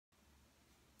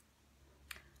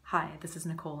Hi, this is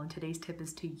Nicole, and today's tip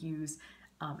is to use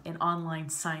an online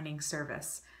signing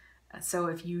service. So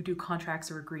if you do contracts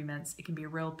or agreements, it can be a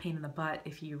real pain in the butt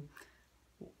if you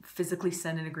physically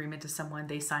send an agreement to someone,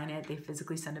 they sign it, they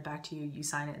physically send it back to you, you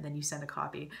sign it, and then you send a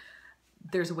copy.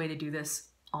 There's a way to do this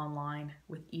online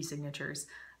with e-signatures.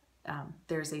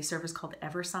 There's a service called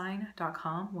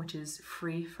eversign.com, which is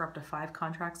free for up to 5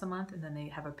 contracts a month, and then they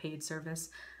have a paid service.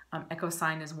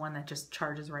 EchoSign is one that just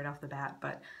charges right off the bat,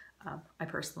 but I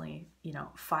personally,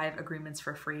 5 agreements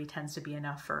for free tends to be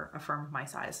enough for a firm of my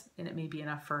size, and it may be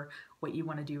enough for what you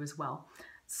want to do as well.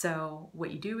 So what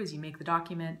you do is you make the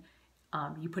document,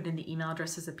 you put in the email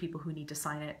addresses of people who need to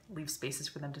sign it, leave spaces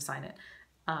for them to sign it.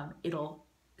 It'll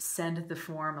send the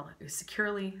form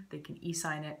securely, they can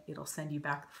e-sign it, it'll send you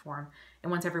back the form,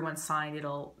 and once everyone's signed,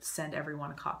 it'll send everyone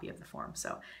a copy of the form.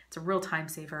 So it's a real time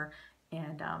saver,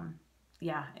 and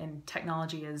yeah, and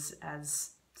technology is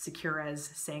as secure as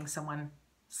saying someone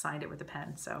signed it with a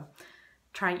pen. So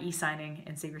try e-signing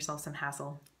and save yourself some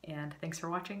hassle. And thanks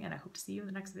for watching, and I hope to see you in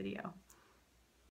the next video.